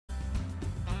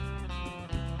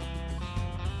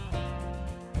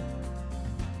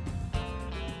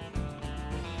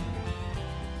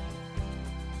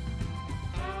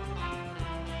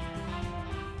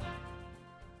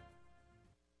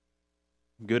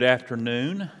Good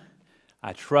afternoon.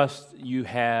 I trust you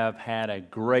have had a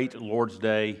great Lord's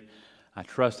Day. I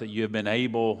trust that you have been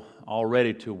able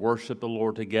already to worship the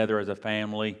Lord together as a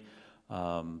family,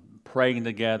 praying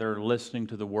together, listening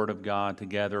to the Word of God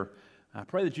together. I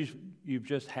pray that you've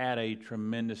just had a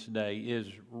tremendous day. It is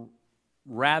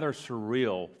rather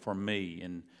surreal for me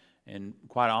and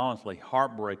quite honestly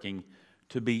heartbreaking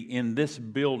to be in this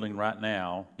building right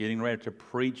now, getting ready to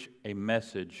preach a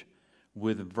message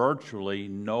with virtually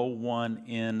no one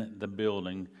in the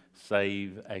building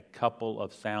save a couple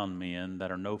of sound men that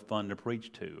are no fun to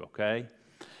preach to, okay?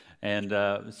 And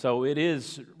so it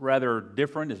is rather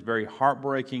different. It's very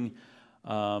heartbreaking,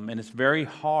 and it's very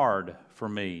hard for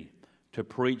me to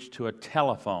preach to a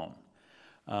telephone.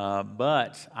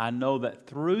 But I know that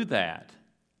through that,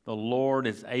 the Lord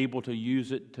is able to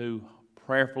use it to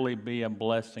prayerfully be a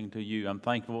blessing to you. I'm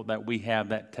thankful that we have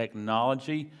that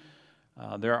technology.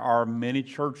 There are many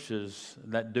churches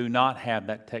that do not have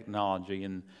that technology,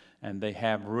 and they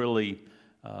have really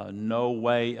no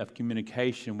way of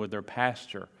communication with their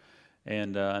pastor,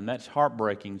 and that's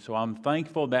heartbreaking. So I'm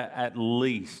thankful that at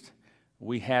least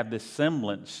we have this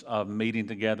semblance of meeting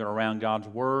together around God's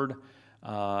Word,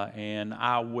 and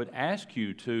I would ask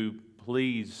you to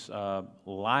please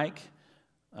like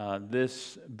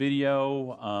this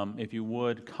video, if you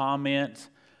would, comment,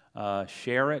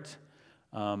 share it.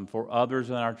 For others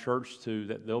in our church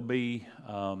that they'll be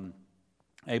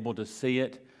able to see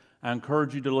it. I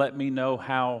encourage you to let me know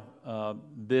how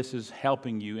this is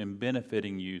helping you and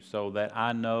benefiting you, so that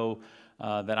I know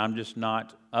that I'm just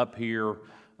not up here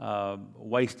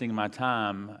wasting my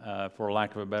time, for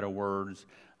lack of a better words.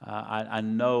 I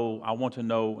want to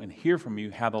know and hear from you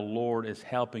how the Lord is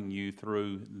helping you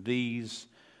through these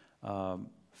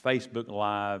Facebook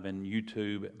Live and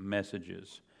YouTube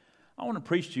messages. I want to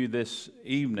preach to you this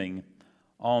evening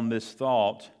on this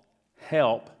thought: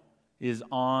 help is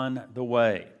on the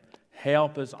way.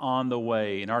 Help is on the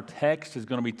way. And our text is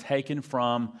going to be taken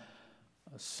from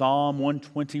Psalm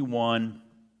 121,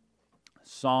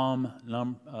 Psalm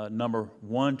number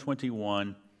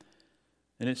 121.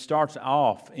 And it starts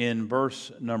off in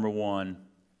verse number 1.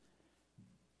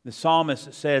 The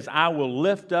psalmist says, "I will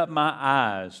lift up my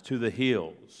eyes to the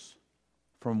hills,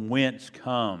 from whence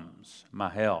comes my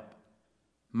help.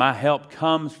 My help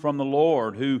comes from the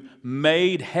Lord, who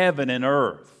made heaven and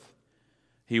earth.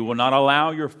 He will not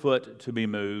allow your foot to be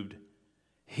moved.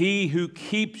 He who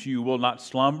keeps you will not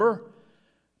slumber.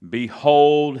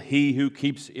 Behold, he who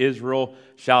keeps Israel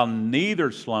shall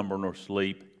neither slumber nor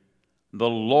sleep. The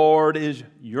Lord is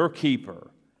your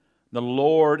keeper. The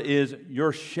Lord is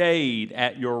your shade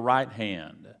at your right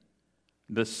hand.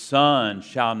 The sun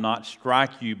shall not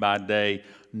strike you by day,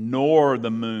 nor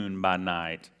the moon by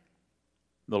night.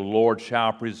 The Lord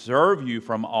shall preserve you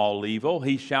from all evil.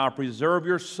 He shall preserve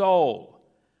your soul.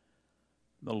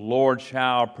 The Lord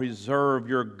shall preserve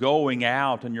your going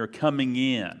out and your coming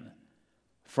in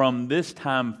from this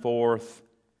time forth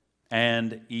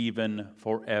and even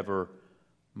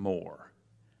forevermore."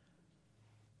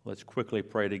 Let's quickly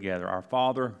pray together. Our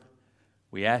Father,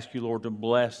 we ask you, Lord, to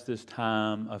bless this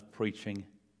time of preaching.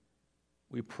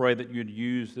 We pray that you'd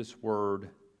use this word.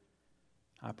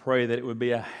 I pray that it would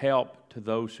be a help to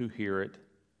those who hear it.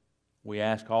 We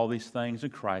ask all these things in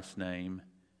Christ's name.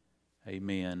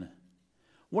 Amen.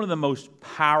 One of the most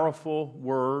powerful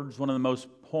words, one of the most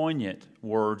poignant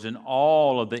words in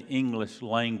all of the English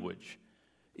language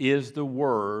is the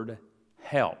word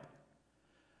help.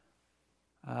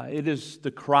 It is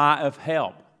the cry of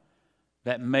help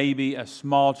that maybe a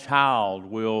small child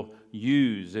will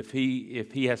use if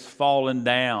he has fallen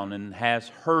down and has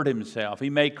hurt himself. He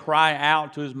may cry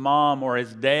out to his mom or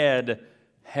his dad,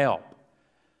 "Help."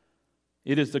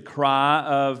 It is the cry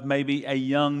of maybe a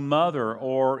young mother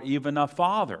or even a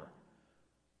father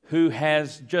who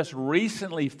has just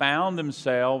recently found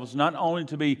themselves not only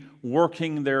to be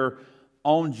working their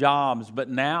own jobs, but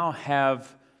now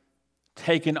have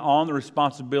taken on the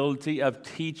responsibility of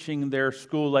teaching their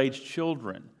school-age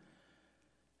children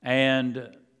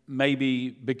and maybe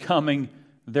becoming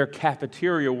their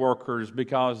cafeteria workers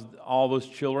because all those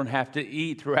children have to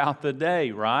eat throughout the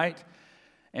day, right?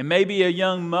 And maybe a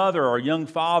young mother or young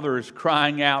father is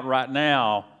crying out right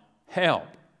now, "Help."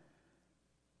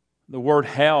 The word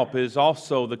help is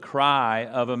also the cry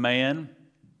of a man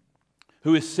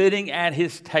who is sitting at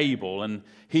his table, and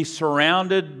he's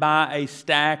surrounded by a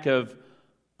stack of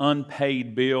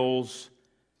unpaid bills.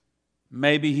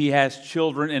 Maybe he has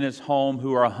children in his home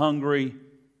who are hungry.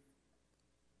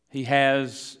 He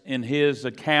has in his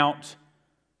account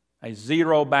a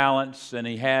zero balance, and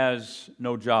he has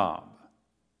no job.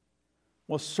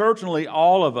 Well, certainly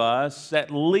all of us,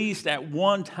 at least at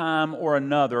one time or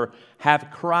another, have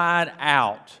cried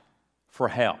out for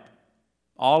help.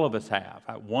 All of us have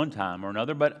at one time or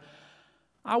another. But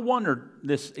I wondered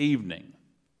this evening,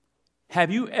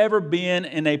 have you ever been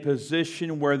in a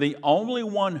position where the only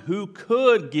one who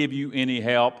could give you any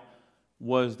help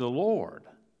was the Lord?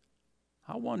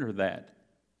 I wonder that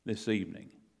this evening.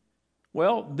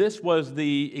 Well, this was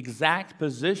the exact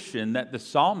position that the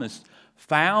psalmist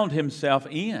found himself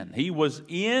in. He was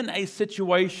in a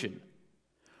situation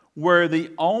where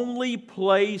the only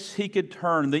place he could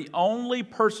turn, the only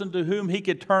person to whom he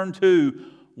could turn to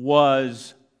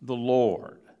was the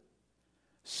Lord.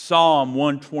 Psalm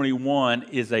 121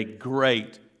 is a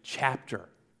great chapter.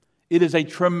 It is a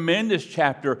tremendous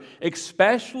chapter,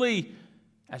 especially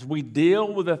as we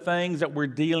deal with the things that we're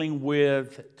dealing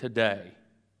with today.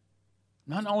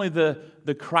 Not only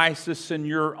the crisis in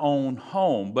your own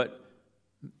home, but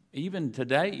even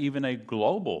today, even a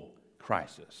global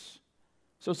crisis.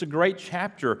 So it's a great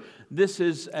chapter. This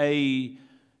is a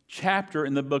chapter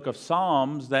in the book of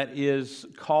Psalms that is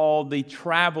called the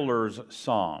Traveler's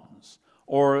Psalms,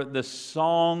 or the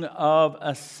Song of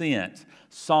Ascent.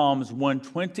 Psalms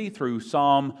 120 through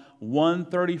Psalm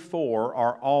 134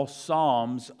 are all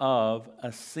Psalms of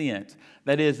Ascent.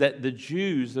 That is, that the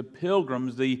Jews, the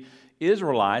pilgrims, the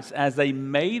Israelites, as they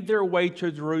made their way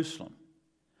to Jerusalem,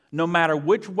 no matter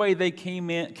which way they came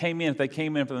in, if they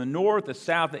came in from the north, the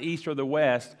south, the east, or the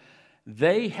west,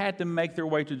 they had to make their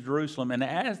way to Jerusalem. And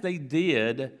as they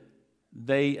did,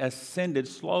 they ascended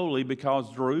slowly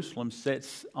because Jerusalem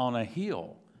sits on a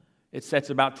hill. It sits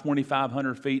about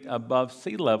 2,500 feet above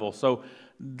sea level. So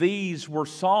these were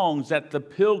songs that the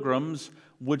pilgrims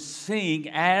would sing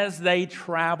as they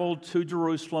traveled to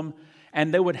Jerusalem.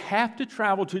 And they would have to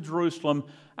travel to Jerusalem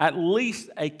at least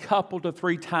a couple to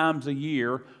 3 times a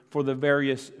year for the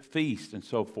various feasts and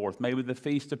so forth. Maybe the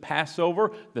Feast of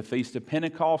Passover, the Feast of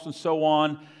Pentecost, and so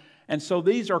on. And so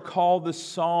these are called the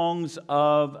Songs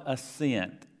of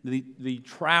Ascent, the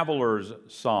travelers'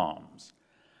 psalms.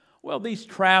 Well, these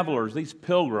travelers, these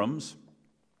pilgrims,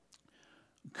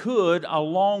 could,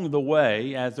 along the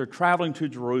way, as they're traveling to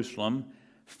Jerusalem,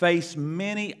 face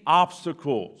many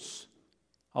obstacles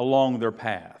along their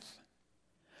path.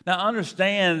 Now,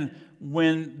 understand,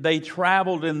 when they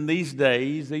traveled in these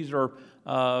days, these are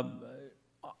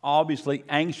obviously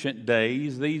ancient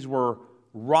days, these were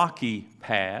rocky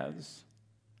paths,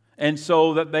 and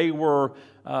so that they were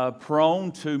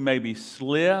prone to maybe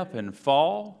slip and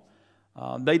fall.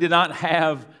 They did not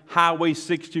have Highway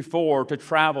 64 to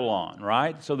travel on,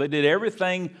 right? So they did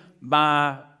everything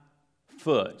by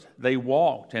foot. They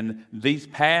walked, and these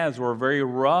paths were very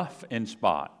rough in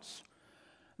spots.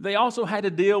 They also had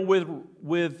to deal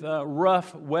with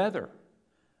rough weather.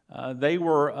 They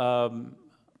were,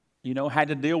 had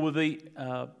to deal with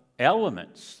the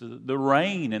elements, the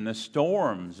rain and the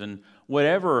storms and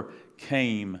whatever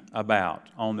came about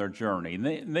on their journey.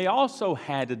 And they also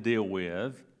had to deal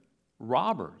with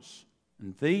robbers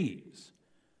and thieves,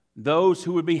 those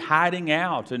who would be hiding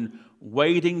out and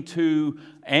waiting to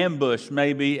ambush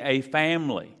maybe a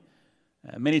family.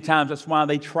 Many times that's why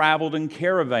they traveled in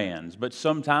caravans, but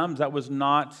sometimes that was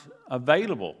not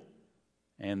available.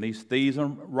 And these thieves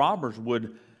and robbers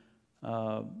would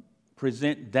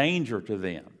present danger to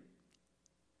them.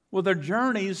 Well, their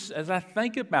journeys, as I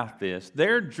think about this,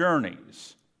 their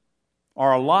journeys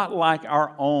are a lot like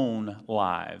our own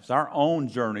lives, our own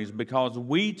journeys, because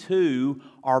we too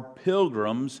are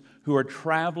pilgrims who are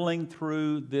traveling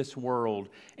through this world.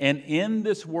 And in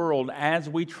this world, as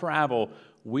we travel,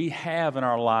 we have in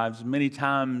our lives many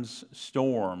times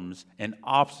storms and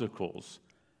obstacles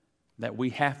that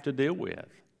we have to deal with.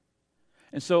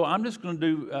 And so I'm just going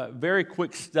to do a very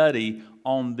quick study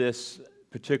on this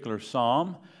particular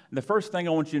psalm. The first thing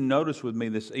I want you to notice with me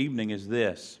this evening is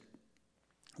this.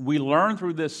 We learn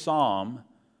through this psalm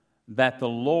that the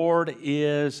Lord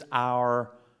is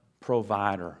our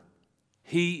provider.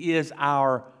 He is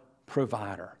our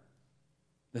provider.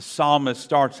 The psalmist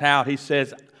starts out, he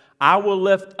says, I will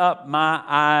lift up my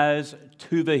eyes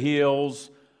to the hills,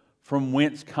 from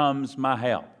whence comes my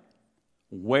help.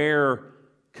 Where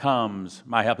comes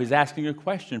my help? He's asking a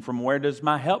question, from where does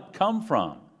my help come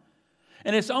from?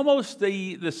 And it's almost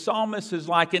the psalmist is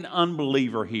like an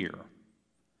unbeliever here.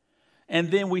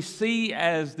 And then we see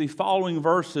as the following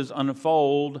verses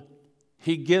unfold,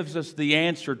 he gives us the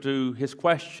answer to his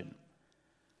question.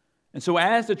 And so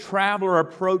as the traveler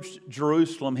approached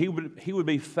Jerusalem, he would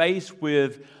be faced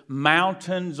with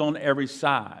mountains on every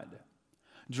side.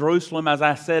 Jerusalem, as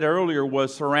I said earlier,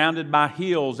 was surrounded by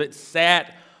hills. It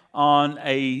sat on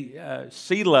a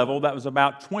sea level that was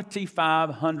about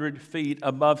 2,500 feet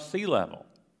above sea level.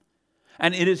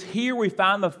 And it is here we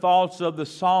find the thoughts of the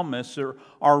psalmist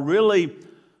are really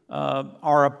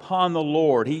upon the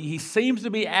Lord. He seems to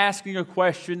be asking a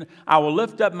question. I will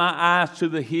lift up my eyes to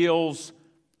the hills.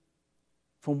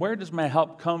 From where does my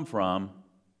help come from?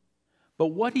 But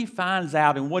what he finds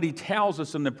out and what he tells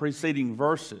us in the preceding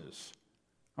verses,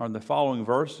 or in the following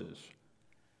verses,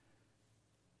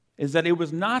 is that it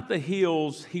was not the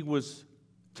hills he was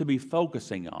to be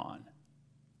focusing on.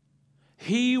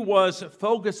 He was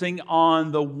focusing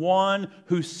on the one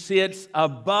who sits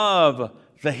above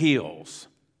the hills,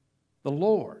 the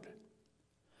Lord.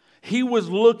 He was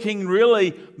looking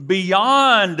really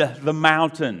beyond the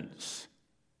mountains.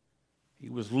 He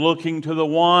was looking to the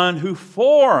one who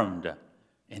formed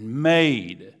and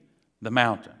made the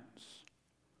mountains.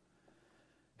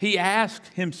 He asked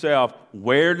himself,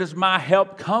 where does my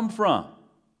help come from?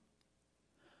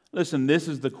 Listen, this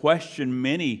is the question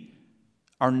many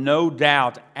are no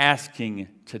doubt asking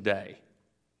today.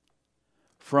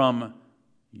 From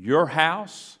your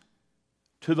house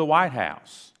to the White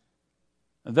House,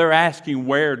 they're asking,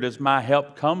 where does my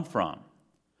help come from?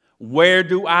 Where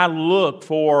do I look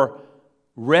for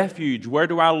refuge? Where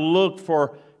do I look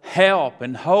for help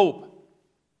and hope?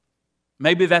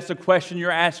 Maybe that's a question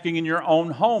you're asking in your own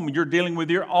home. You're dealing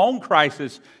with your own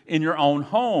crisis in your own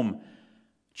home.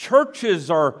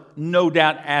 Churches are no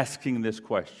doubt asking this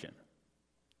question.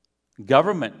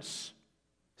 Governments,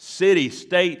 city,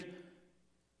 state,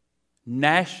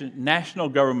 national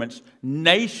governments,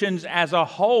 nations as a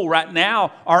whole right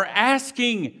now are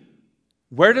asking,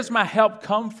 where does my help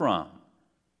come from?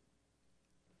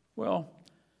 Well,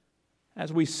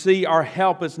 as we see, our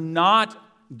help is not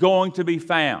going to be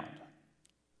found.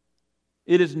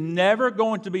 It is never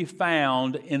going to be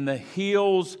found in the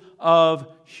hills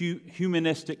of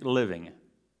humanistic living.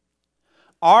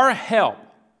 Our help,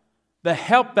 the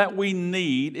help that we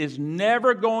need, is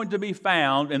never going to be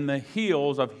found in the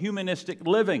hills of humanistic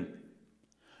living.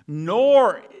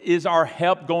 Nor is our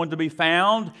help going to be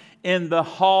found in the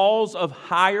halls of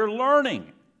higher learning.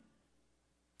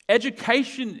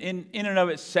 Education in and of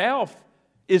itself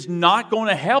is not going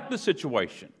to help the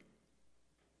situation.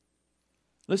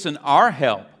 Listen, our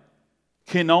help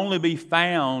can only be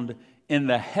found in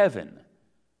the heaven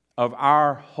of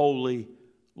our holy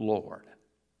Lord.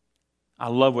 I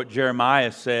love what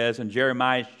Jeremiah says in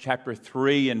Jeremiah chapter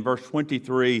 3 and verse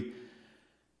 23.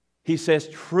 He says,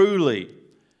 truly,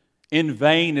 in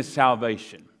vain is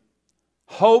salvation,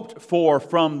 hoped for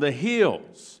from the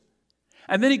hills.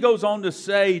 And then he goes on to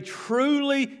say,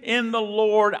 truly in the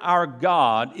Lord our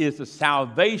God is the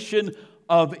salvation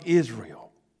of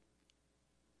Israel.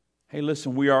 Hey,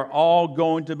 listen, we are all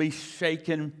going to be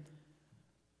shaken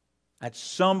at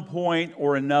some point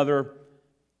or another.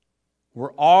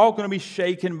 We're all going to be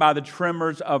shaken by the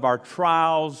tremors of our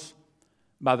trials,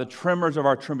 by the tremors of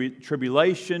our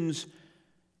tribulations.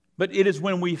 But it is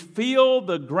when we feel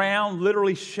the ground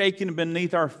literally shaking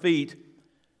beneath our feet,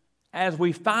 as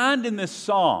we find in this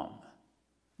psalm,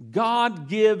 God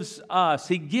gives us,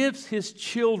 He gives His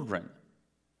children,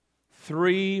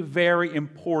 three very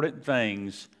important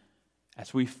things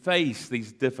as we face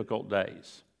these difficult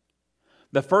days.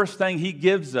 The first thing He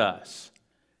gives us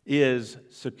is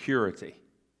security.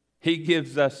 He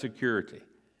gives us security.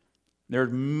 There are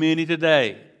many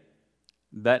today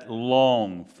that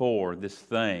long for this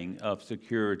thing of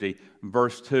security.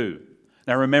 Verse 2.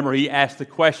 Now remember, he asked the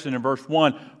question in verse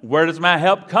 1, where does my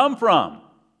help come from?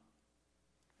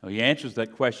 Well, he answers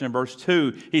that question in verse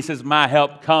 2. He says, my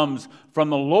help comes from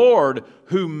the Lord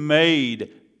who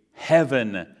made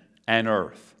heaven and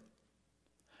earth.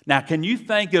 Now, can you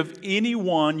think of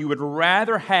anyone you would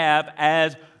rather have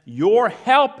as your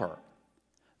helper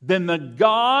than the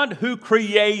God who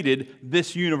created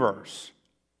this universe?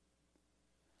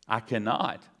 I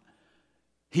cannot.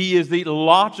 He is the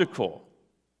logical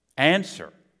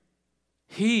answer.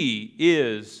 He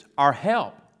is our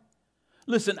help.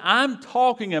 Listen, I'm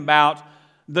talking about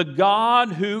the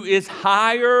God who is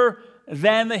higher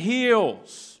than the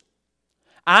hills.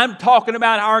 I'm talking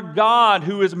about our God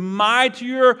who is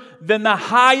mightier than the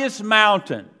highest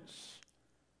mountains.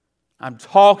 I'm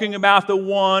talking about the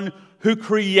one who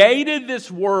created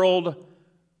this world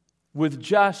with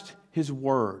just His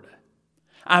word.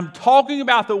 I'm talking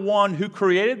about the one who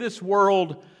created this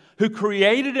world, who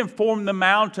created and formed the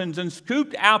mountains and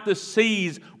scooped out the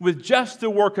seas with just the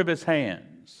work of His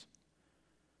hands.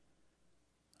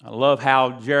 I love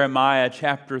how Jeremiah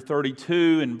chapter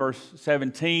 32 and verse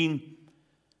 17,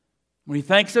 when he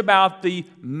thinks about the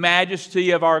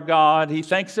majesty of our God, he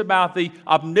thinks about the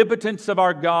omnipotence of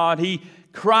our God, he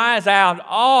cries out,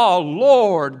 "Oh,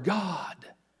 Lord God,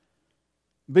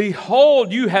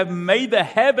 behold, you have made the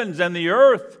heavens and the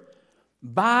earth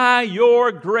by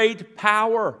your great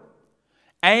power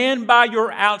and by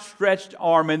your outstretched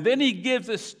arm." And then he gives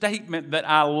a statement that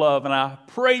I love, and I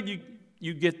pray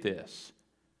you get this.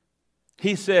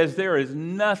 He says, "There is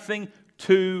nothing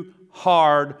too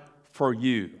hard for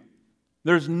you."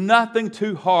 There's nothing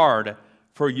too hard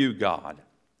for you, God.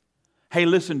 Hey,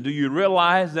 listen, do you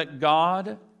realize that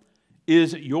God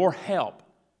is your help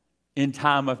in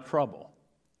time of trouble?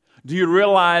 Do you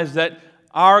realize that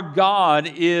our God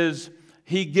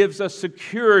He gives us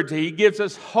security, He gives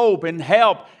us hope and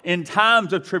help in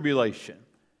times of tribulation?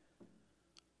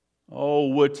 Oh,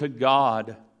 would to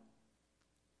God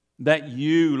that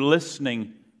you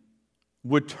listening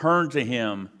would turn to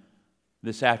Him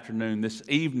this afternoon, this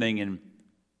evening, and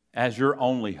as your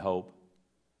only hope.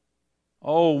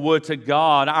 Oh, would to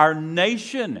God, our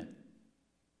nation,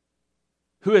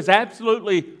 who has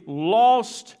absolutely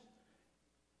lost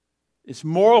its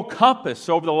moral compass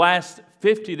over the last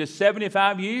 50 to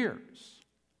 75 years.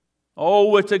 Oh,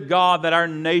 would to God that our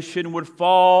nation would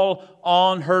fall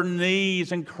on her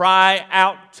knees and cry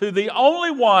out to the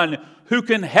only one who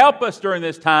can help us during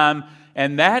this time,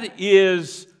 and that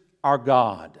is our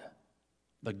God,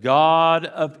 the God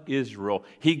of Israel.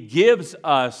 He gives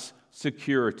us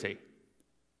security.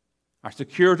 Our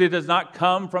security does not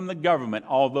come from the government,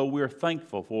 although we're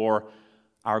thankful for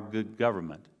our good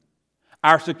government.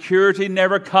 Our security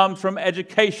never comes from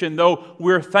education, though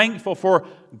we're thankful for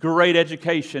great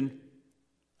education.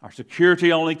 Our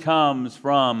security only comes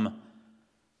from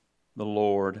the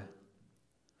Lord.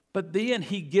 But then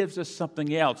He gives us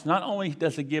something else. Not only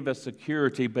does He give us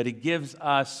security, but He gives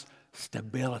us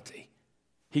stability.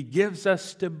 He gives us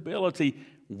stability.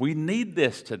 We need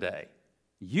this today.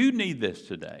 You need this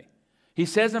today. He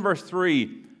says in verse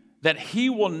 3 that He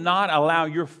will not allow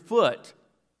your foot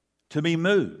to be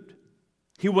moved.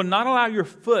 He will not allow your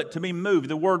foot to be moved.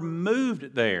 The word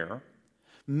moved there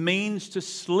means to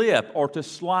slip or to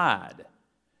slide.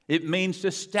 It means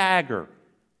to stagger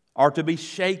or to be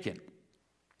shaken.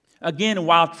 Again,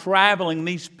 while traveling,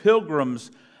 these pilgrims,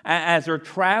 as they're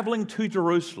traveling to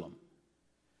Jerusalem,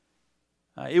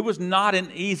 it was not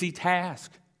an easy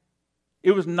task.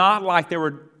 It was not like they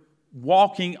were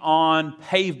walking on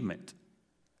pavement.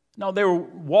 No, they were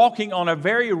walking on a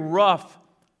very rough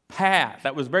path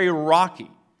that was very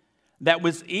rocky, that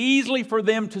was easily for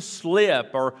them to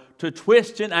slip or to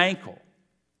twist an ankle.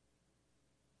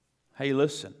 Hey,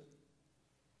 listen.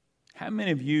 How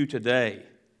many of you today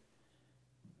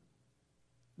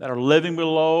that are living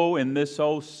below in this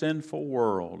old sinful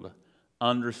world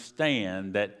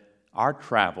understand that our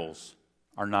travels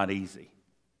are not easy?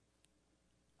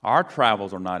 Our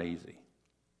travels are not easy.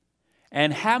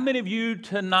 And how many of you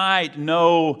tonight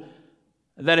know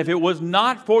that if it was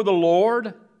not for the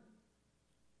Lord,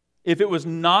 if it was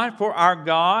not for our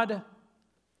God,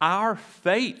 our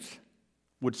faith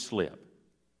would slip.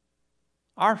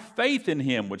 Our faith in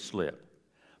Him would slip.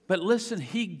 But listen,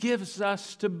 He gives us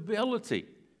stability.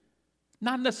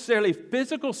 Not necessarily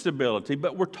physical stability,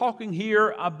 but we're talking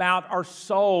here about our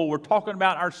soul. We're talking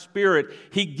about our spirit.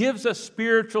 He gives us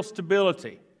spiritual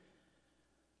stability.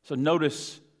 So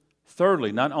notice,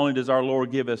 thirdly, not only does our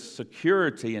Lord give us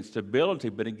security and stability,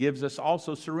 but He gives us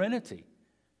also serenity.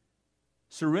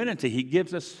 Serenity. He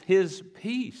gives us His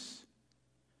peace.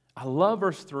 I love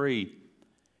verse 3.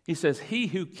 He says, "He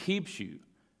who keeps you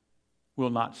will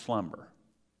not slumber.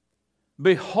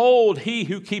 Behold, He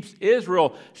who keeps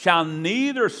Israel shall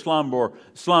neither slumber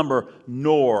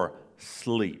nor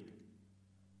sleep."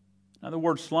 Now, the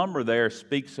word slumber there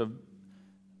speaks of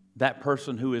that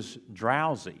person who is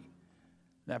drowsy,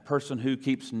 that person who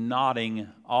keeps nodding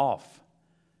off.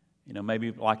 You know,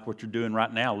 maybe like what you're doing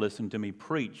right now, listening to me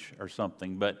preach or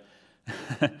something. But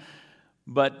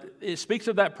it speaks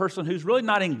of that person who's really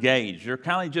not engaged. They're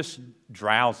kind of just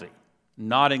drowsy,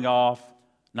 nodding off,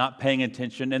 not paying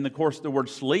attention. And of course, the word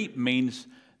sleep means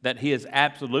that he is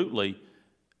absolutely,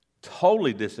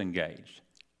 totally disengaged.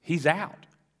 He's out.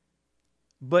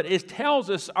 But it tells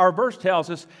us, our verse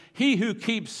tells us, He who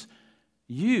keeps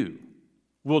you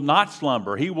will not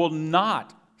slumber. He will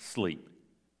not sleep.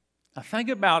 Now think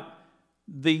about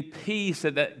the peace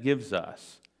that gives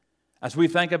us as we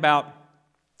think about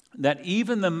that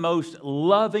even the most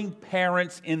loving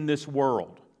parents in this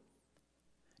world,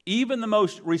 even the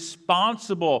most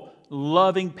responsible,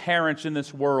 loving parents in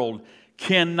this world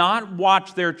cannot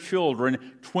watch their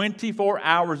children 24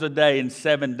 hours a day and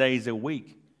 7 days a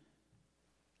week.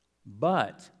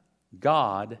 But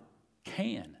God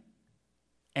can,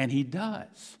 and He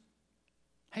does.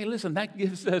 Hey, listen, that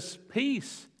gives us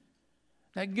peace.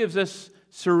 That gives us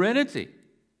serenity.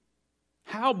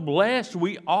 How blessed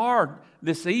we are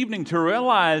this evening to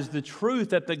realize the truth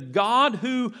that the God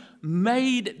who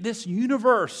made this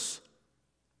universe,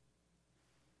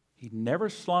 He never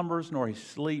slumbers nor He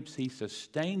sleeps. He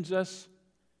sustains us.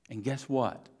 And guess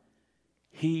what?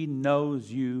 He knows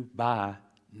you by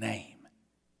name.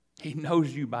 He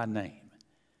knows you by name.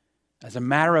 As a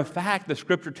matter of fact, the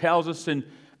Scripture tells us in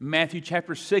Matthew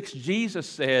chapter 6, Jesus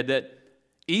said that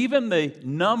even the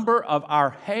number of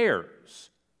our hairs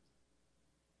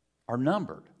are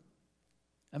numbered.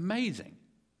 Amazing.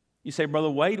 You say, Brother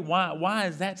Wade, why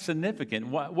is that significant?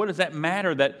 What does that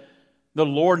matter that the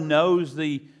Lord knows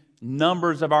the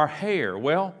numbers of our hair?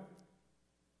 Well,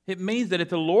 it means that if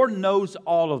the Lord knows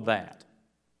all of that,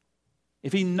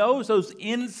 if He knows those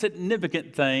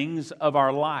insignificant things of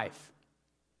our life,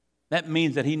 that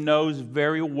means that He knows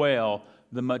very well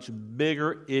the much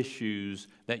bigger issues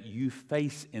that you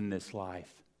face in this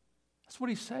life. That's what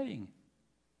He's saying.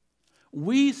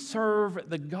 We serve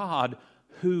the God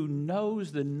who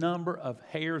knows the number of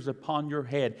hairs upon your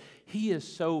head. He is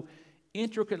so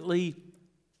intricately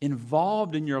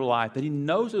involved in your life that He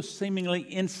knows those seemingly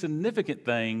insignificant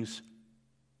things.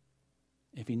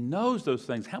 If He knows those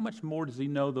things, how much more does He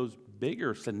know those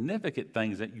bigger, significant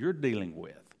things that you're dealing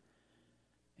with?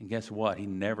 And guess what? He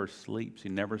never sleeps. He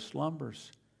never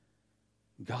slumbers.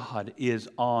 God is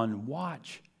on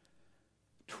watch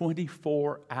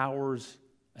 24 hours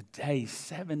a day,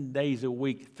 7 days a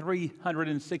week,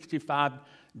 365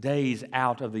 days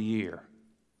out of the year.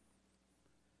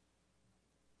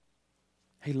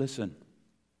 Hey, listen.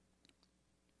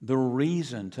 The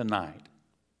reason tonight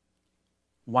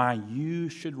why you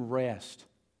should rest,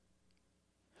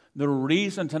 the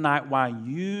reason tonight why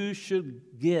you should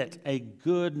get a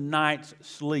good night's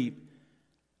sleep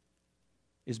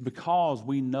is because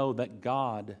we know that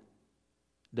God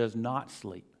does not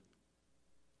sleep.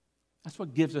 That's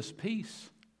what gives us peace.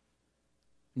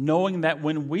 Knowing that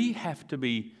when we have to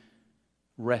be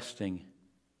resting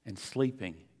and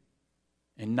sleeping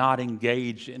and not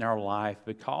engaged in our life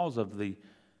because of the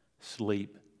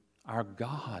sleep, our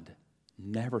God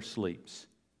never sleeps.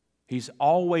 He's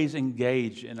always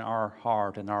engaged in our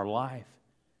heart and our life.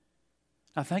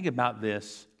 Now think about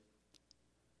this.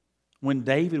 When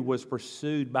David was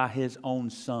pursued by his own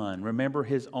son, remember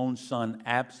his own son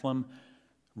Absalom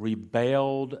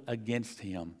rebelled against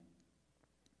him.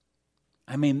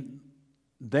 I mean,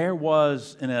 there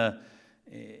was in a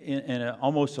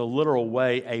almost a literal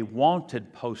way a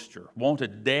wanted poster,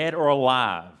 wanted dead or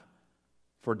alive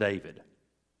for David.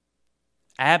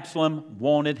 Absalom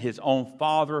wanted his own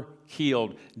father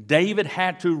killed. David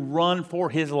had to run for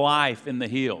his life in the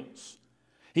hills.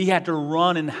 He had to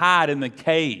run and hide in the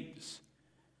caves.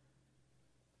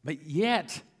 But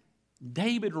yet,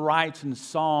 David writes in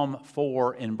Psalm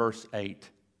 4 in verse 8,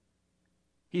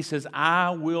 he says,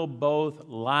 I will both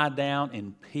lie down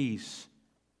in peace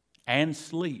and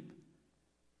sleep.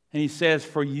 And he says,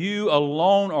 for you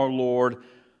alone, O Lord,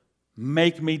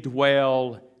 make me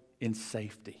dwell in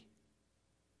safety.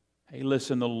 Hey,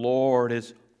 listen, the Lord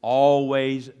is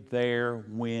always there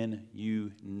when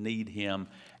you need Him.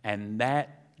 And that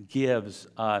gives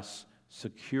us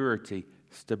security,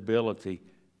 stability,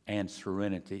 and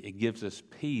serenity. It gives us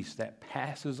peace that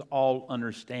passes all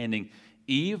understanding,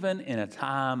 even in a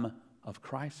time of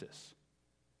crisis.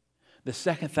 The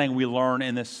second thing we learn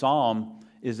in this psalm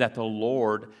is that the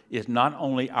Lord is not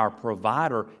only our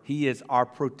provider, He is our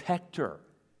protector.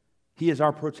 He is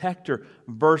our protector.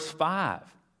 Verse 5.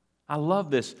 I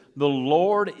love this. The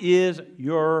Lord is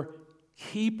your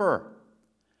keeper.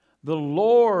 The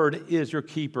Lord is your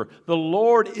keeper. The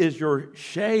Lord is your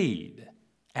shade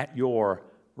at your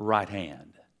right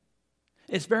hand.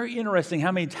 It's very interesting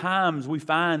how many times we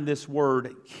find this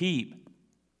word keep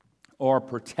or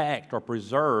protect or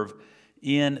preserve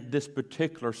in this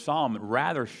particular psalm.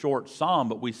 Rather short psalm,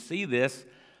 but we see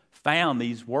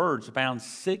these words found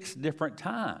 6 different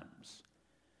times.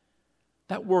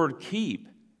 That word keep,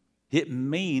 it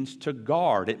means to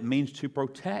guard. It means to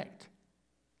protect.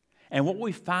 And what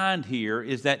we find here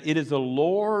is that it is the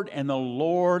Lord and the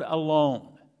Lord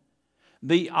alone,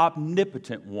 the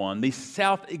omnipotent one, the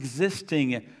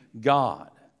self-existing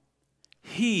God.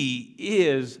 He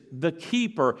is the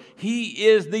keeper. He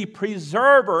is the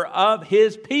preserver of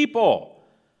His people.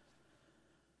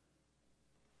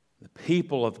 The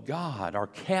people of God are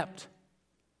kept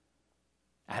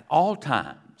at all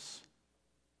times,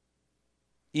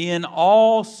 in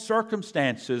all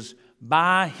circumstances,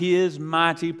 by His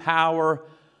mighty power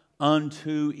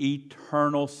unto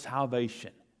eternal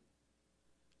salvation.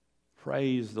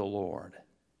 Praise the Lord.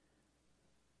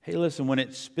 Hey, listen, when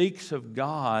it speaks of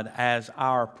God as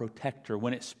our protector,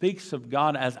 when it speaks of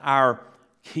God as our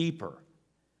keeper,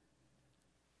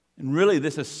 and really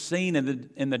this is seen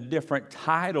in the different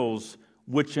titles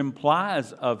which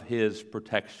implies of his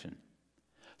protection,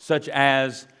 such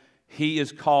as he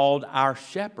is called our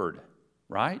shepherd,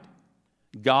 right?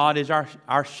 God is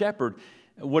our shepherd.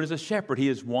 What is a shepherd? He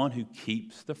is one who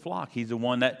keeps the flock. He's the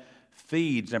one that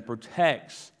feeds and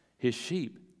protects his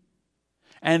sheep.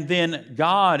 And then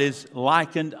God is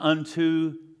likened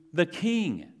unto the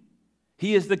king.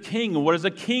 He is the king. And what does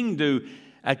a king do?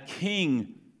 A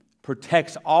king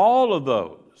protects all of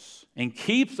those and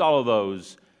keeps all of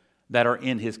those that are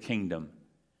in his kingdom.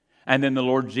 And then the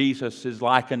Lord Jesus is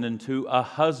likened unto a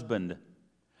husband.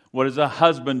 What does a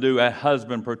husband do? A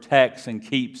husband protects and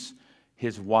keeps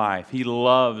his wife. He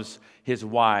loves his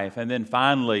wife. And then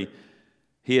finally,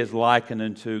 he is likened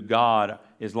unto God,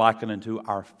 is likened unto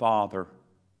our Father,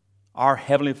 our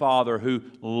Heavenly Father who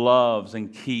loves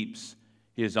and keeps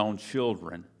his own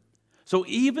children. So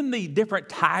even the different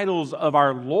titles of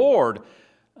our Lord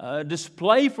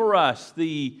display for us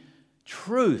the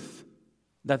truth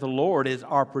that the Lord is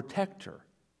our protector.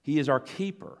 He is our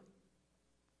keeper.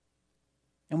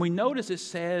 And we notice it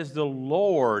says the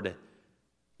Lord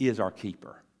is our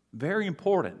keeper. Very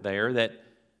important there that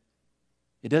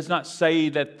it does not say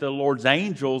that the Lord's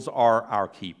angels are our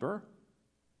keeper,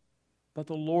 but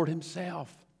the Lord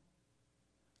himself.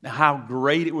 Now, how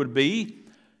great it would be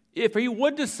if he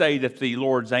would to say that the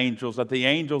Lord's angels, that the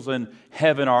angels in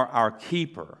heaven are our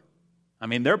keeper. I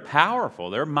mean, they're powerful,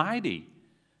 they're mighty.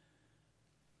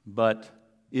 But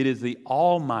it is the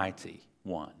Almighty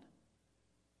One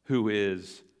who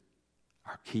is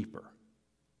our keeper.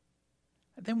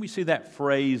 And then we see that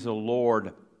phrase, the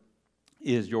Lord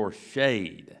is your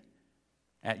shade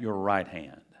at your right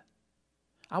hand.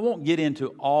 I won't get into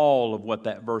all of what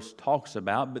that verse talks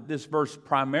about, but this verse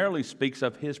primarily speaks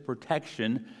of his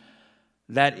protection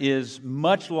that is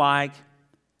much like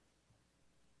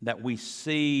that we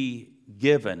see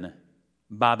given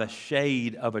by the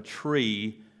shade of a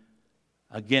tree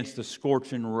against the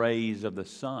scorching rays of the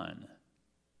sun.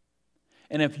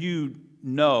 And if you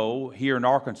know, here in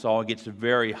Arkansas, it gets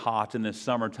very hot in the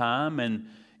summertime, and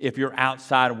if you're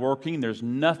outside working, there's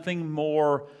nothing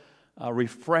more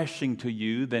refreshing to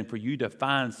you than for you to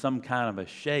find some kind of a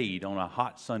shade on a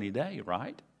hot, sunny day,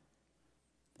 right?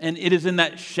 And it is in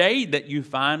that shade that you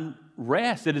find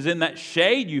rest. It is in that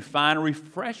shade you find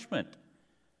refreshment.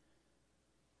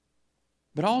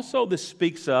 But also this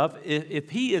speaks of, if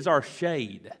he is our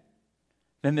shade,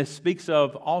 then this speaks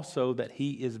of also that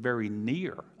he is very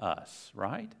near us,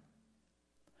 right?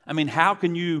 I mean, how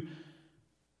can you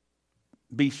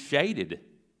be shaded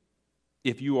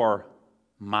if you are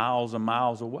miles and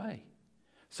miles away?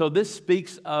 So this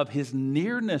speaks of his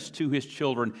nearness to his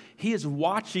children. He is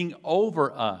watching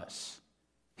over us.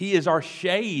 He is our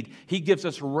shade. He gives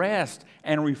us rest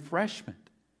and refreshment.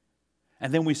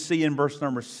 And then we see in verse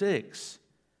number 6,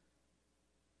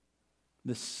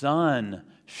 the sun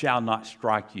shall not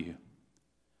strike you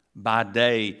by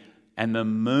day, and the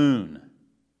moon,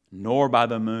 nor by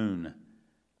the moon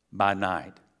by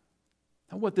night.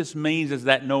 And what this means is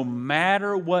that no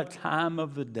matter what time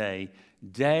of the day,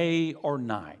 day or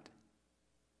night,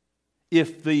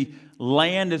 if the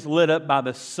land is lit up by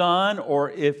the sun or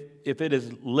if it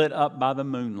is lit up by the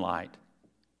moonlight,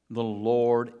 the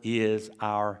Lord is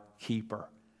our keeper.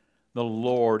 The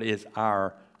Lord is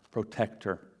our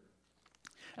protector.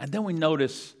 And then we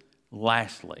notice,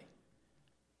 lastly,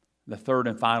 the third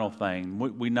and final thing.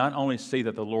 We not only see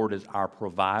that the Lord is our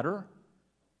provider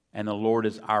and the Lord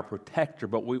is our protector,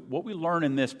 but what we learn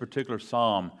in this particular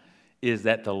psalm is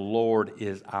that the Lord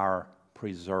is our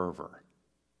preserver.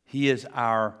 He is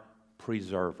our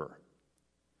preserver.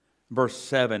 Verse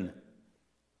 7,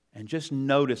 and just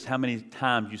notice how many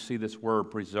times you see this word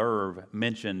preserve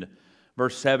mentioned.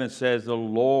 Verse 7 says, the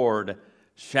Lord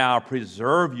shall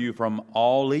preserve you from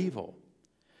all evil.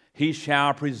 He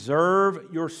shall preserve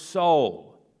your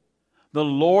soul. The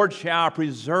Lord shall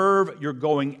preserve your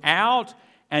going out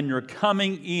and your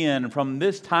coming in from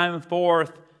this time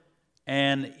forth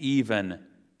and even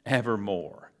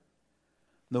evermore.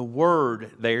 The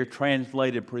word there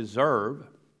translated preserve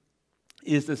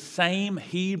is the same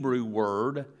Hebrew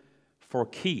word for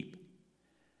keep.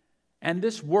 And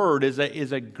this word is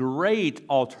a great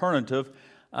alternative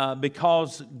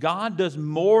because God does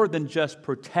more than just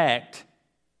protect.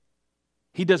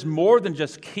 He does more than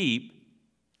just keep.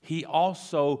 He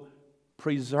also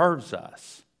preserves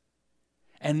us.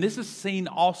 And this is seen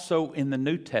also in the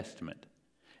New Testament.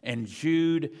 In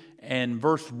Jude and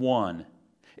verse 1,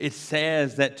 it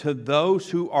says that to those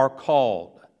who are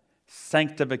called,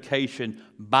 sanctification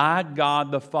by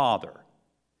God the Father.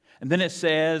 And then it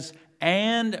says,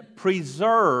 and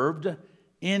preserved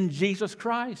in Jesus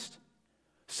Christ.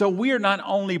 So we are not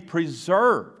only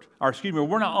preserved,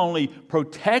 we're not only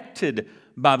protected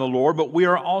by the Lord, but we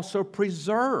are also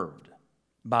preserved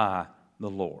by the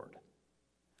Lord.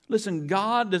 Listen,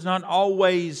 God does not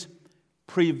always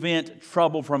prevent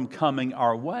trouble from coming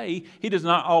our way. He does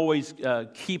not always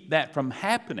keep that from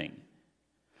happening.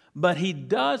 But He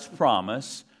does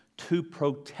promise to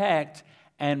protect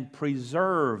and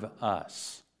preserve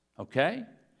us. Okay?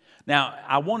 Now,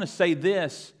 I want to say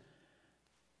this,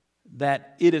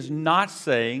 that it is not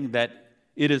saying that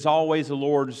it is always the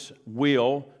Lord's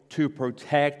will to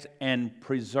protect and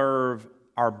preserve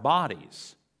our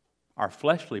bodies, our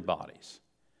fleshly bodies.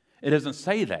 It doesn't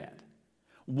say that.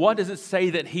 What does it say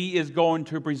that He is going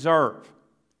to preserve?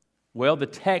 Well, the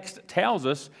text tells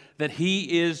us that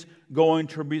He is going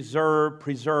to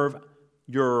preserve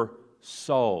your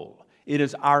soul. It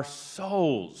is our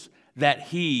souls that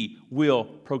He will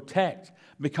protect.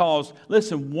 Because,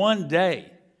 listen, one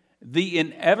day, the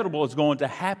inevitable is going to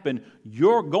happen.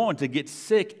 You're going to get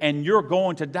sick and you're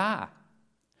going to die.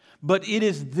 But it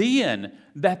is then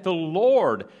that the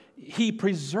Lord, He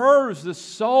preserves the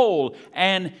soul,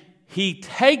 and He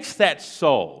takes that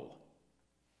soul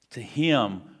to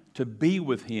Him to be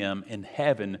with Him in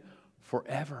heaven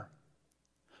forever.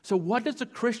 So what does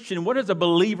a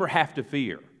believer have to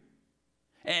fear?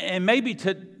 And maybe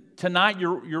tonight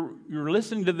you're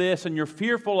listening to this and you're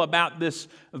fearful about this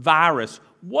virus.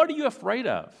 What are you afraid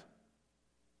of?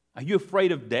 Are you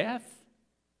afraid of death?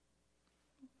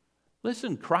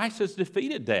 Listen, Christ has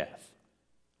defeated death.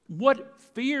 What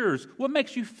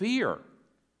makes you fear?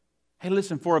 Hey,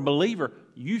 listen, for a believer,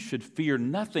 you should fear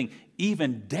nothing.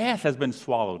 Even death has been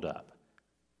swallowed up.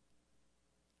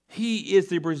 He is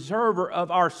the preserver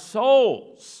of our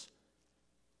souls.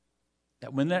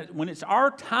 That when it's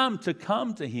our time to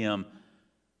come to Him,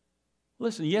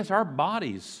 listen, yes, our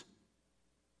bodies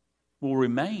will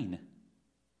remain.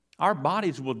 Our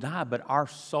bodies will die, but our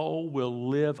soul will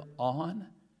live on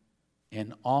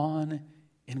and on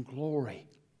in glory.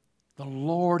 The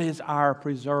Lord is our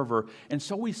preserver. And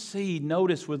so we see,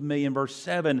 notice with me in verse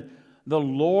 7, the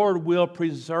Lord will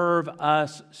preserve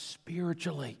us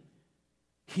spiritually.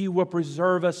 He will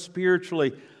preserve us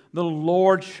spiritually. The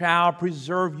Lord shall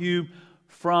preserve you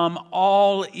from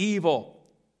all evil.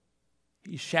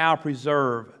 He shall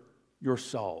preserve your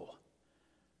soul.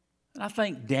 And I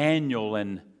think Daniel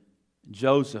and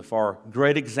Joseph are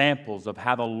great examples of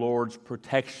how the Lord's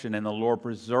protection and the Lord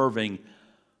preserving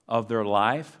of their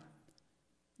life.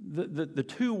 The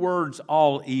two words,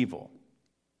 all evil,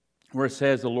 where it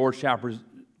says the Lord shall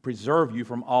preserve you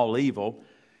from all evil,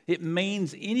 it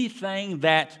means anything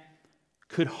that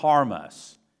could harm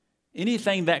us,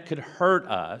 anything that could hurt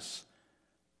us,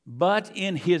 but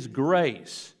in His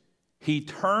grace, He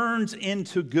turns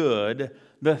into good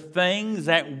the things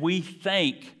that we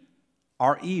think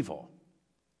are evil.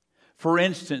 For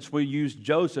instance, we use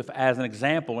Joseph as an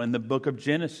example in the book of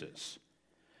Genesis.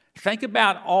 Think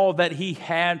about all that he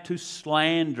had to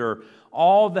slander,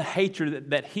 all the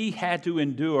hatred that he had to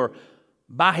endure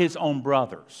by his own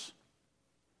brothers.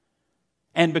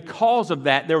 And because of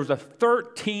that, there was a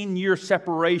 13-year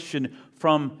separation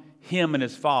from him and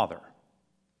his father.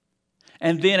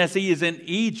 And then as he is in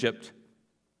Egypt,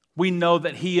 we know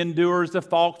that he endures the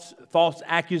false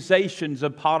accusations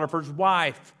of Potiphar's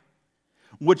wife,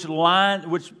 which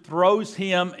throws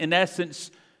him, in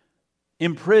essence,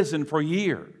 in prison for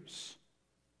years.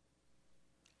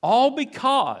 All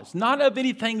because, not of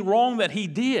anything wrong that he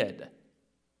did,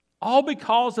 all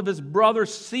because of his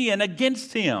brother's sin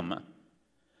against him.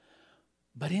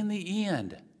 But in the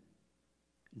end,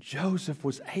 Joseph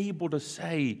was able to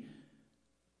say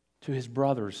to his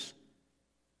brothers,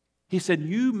 he said,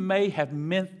 "You may have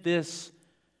meant this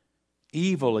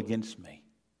evil against me.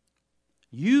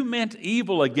 You meant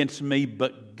evil against me,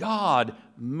 but God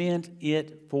meant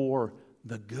it for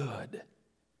the good."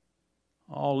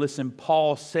 Oh, listen,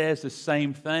 Paul says the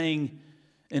same thing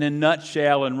in a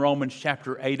nutshell in Romans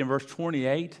chapter 8 and verse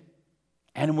 28.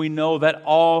 And we know that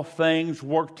all things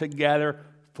work together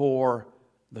for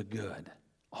the good.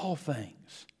 All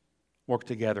things work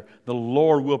together. The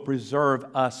Lord will preserve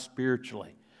us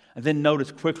spiritually. And then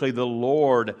notice quickly, the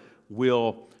Lord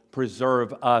will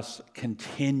preserve us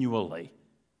continually.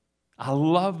 I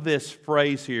love this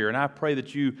phrase here, and I pray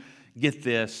that you get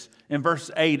this. In verse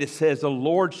 8, it says, "The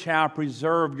Lord shall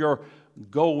preserve your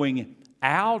going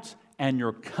out and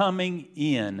your coming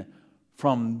in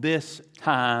from this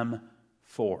time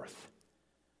forth."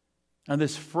 Now,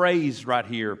 this phrase right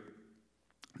here,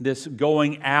 this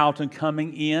going out and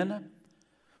coming in,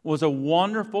 was a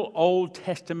wonderful Old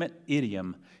Testament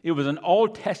idiom. It was an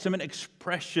Old Testament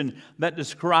expression that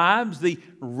describes the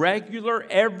regular,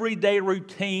 everyday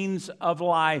routines of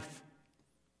life.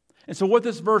 And so what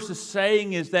this verse is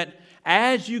saying is that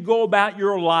as you go about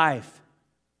your life,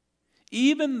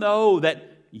 even though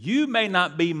that you may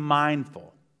not be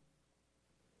mindful,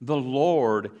 the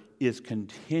Lord is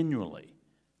continually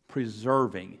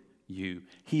preserving you.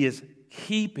 He is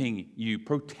keeping you,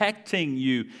 protecting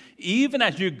you. Even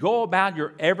as you go about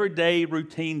your everyday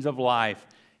routines of life,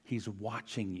 He's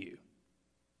watching you.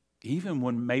 Even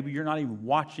when maybe you're not even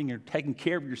watching or taking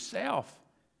care of yourself,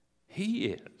 He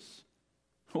is.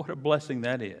 What a blessing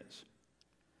that is.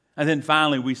 And then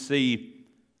finally we see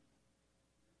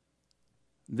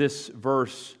this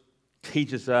verse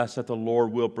teaches us that the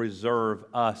Lord will preserve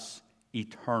us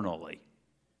eternally.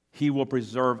 He will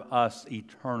preserve us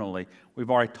eternally. We've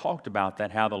already talked about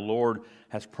that, how the Lord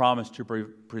has promised to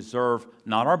preserve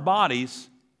not our bodies,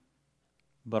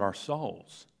 but our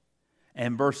souls.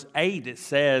 And verse 8, it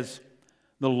says,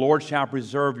 the Lord shall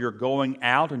preserve your going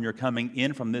out and your coming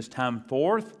in from this time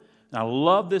forth. And I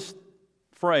love this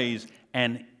phrase,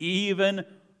 and even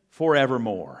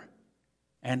forevermore.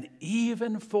 And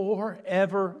even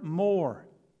forevermore.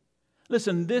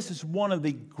 Listen, this is one of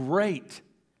the great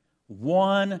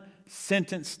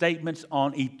one-sentence statements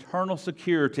on eternal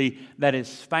security that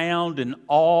is found in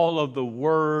all of the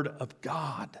Word of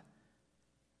God.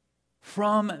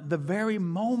 From the very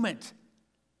moment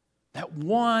that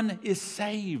one is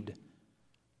saved,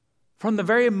 from the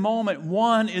very moment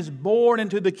one is born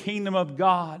into the kingdom of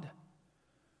God,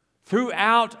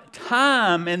 throughout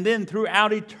time and then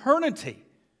throughout eternity,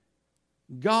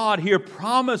 God here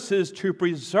promises to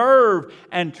preserve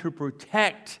and to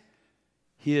protect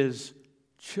His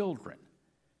children.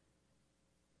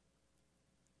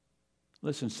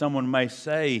 Listen, someone may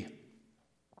say,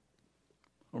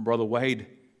 well, Brother Wade,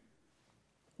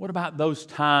 what about those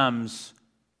times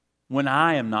when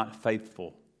I am not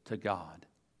faithful to God?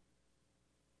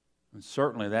 And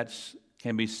certainly that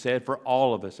can be said for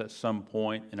all of us at some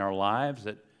point in our lives,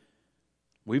 that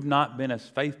we've not been as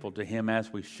faithful to Him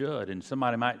as we should. And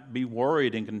somebody might be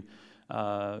worried and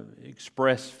can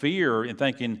express fear in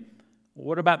thinking,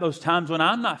 what about those times when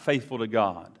I'm not faithful to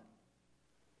God?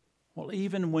 Well,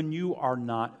 even when you are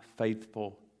not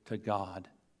faithful to God,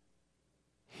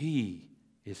 He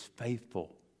is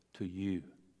faithful to you.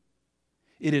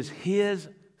 It is His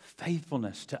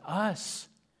faithfulness to us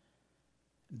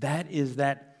that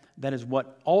is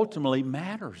what ultimately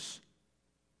matters.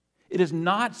 It is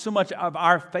not so much of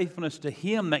our faithfulness to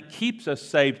Him that keeps us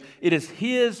saved. It is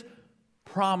His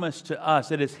promise to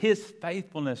us. It is His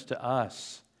faithfulness to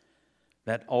us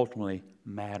that ultimately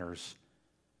matters.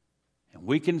 And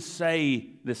we can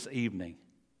say this evening,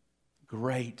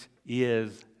 great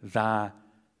is thy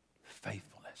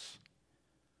faithfulness.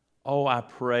 Oh, I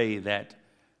pray that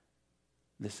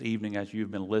this evening, as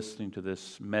you've been listening to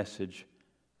this message,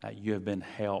 that you have been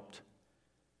helped.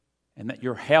 And that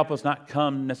your help has not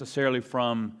come necessarily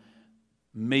from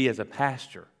me as a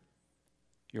pastor.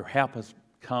 Your help has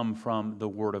come from the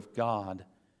Word of God.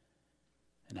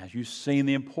 And as you've seen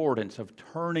the importance of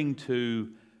turning to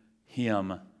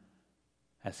Him,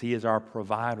 as He is our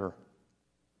provider,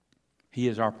 He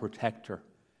is our protector,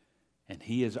 and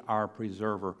He is our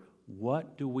preserver,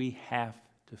 what do we have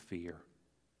to fear?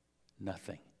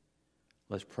 Nothing.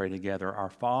 Let's pray together. Our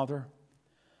Father,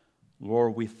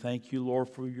 Lord, we thank you, Lord,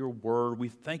 for your word. We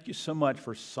thank you so much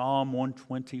for Psalm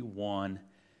 121,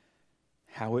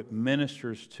 how it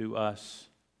ministers to us,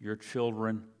 your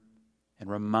children, and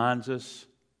reminds us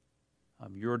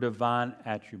of your divine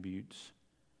attributes,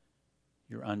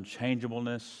 your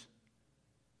unchangeableness,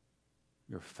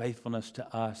 your faithfulness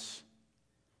to us.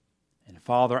 And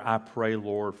Father, I pray,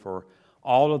 Lord, for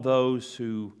all of those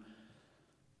who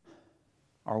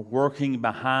are working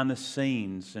behind the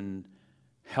scenes and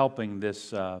helping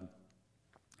this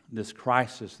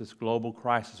crisis, this global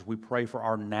crisis. We pray for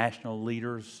our national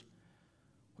leaders.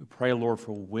 We pray, Lord,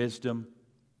 for wisdom.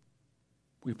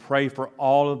 We pray for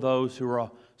all of those who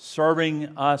are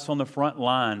serving us on the front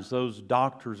lines, those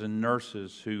doctors and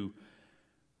nurses who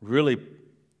really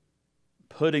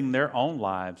putting their own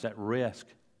lives at risk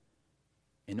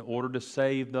in order to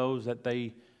save those that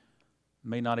they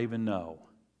may not even know.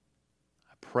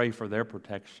 I pray for their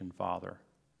protection, Father.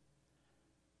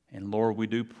 And Lord, we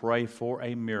do pray for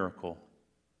a miracle,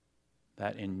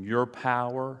 that in your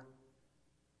power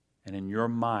and in your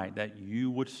might, that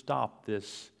you would stop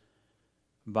this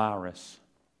virus.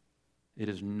 It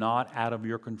is not out of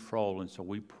your control, and so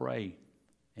we pray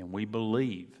and we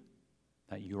believe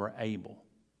that you are able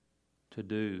to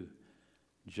do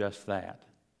just that.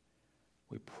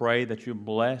 We pray that you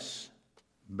bless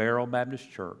Beryl Baptist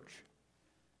Church,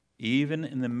 even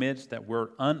in the midst that we're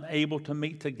unable to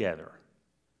meet together.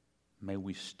 May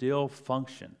we still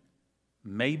function,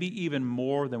 maybe even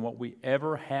more than what we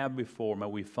ever have before. May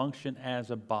we function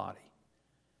as a body,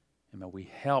 and may we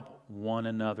help one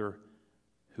another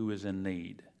who is in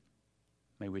need.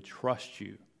 May we trust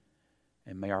you,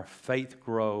 and may our faith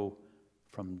grow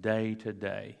from day to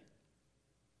day.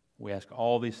 We ask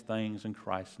all these things in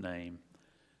Christ's name.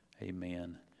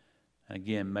 Amen. And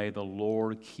again, may the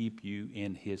Lord keep you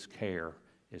in his care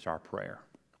is our prayer.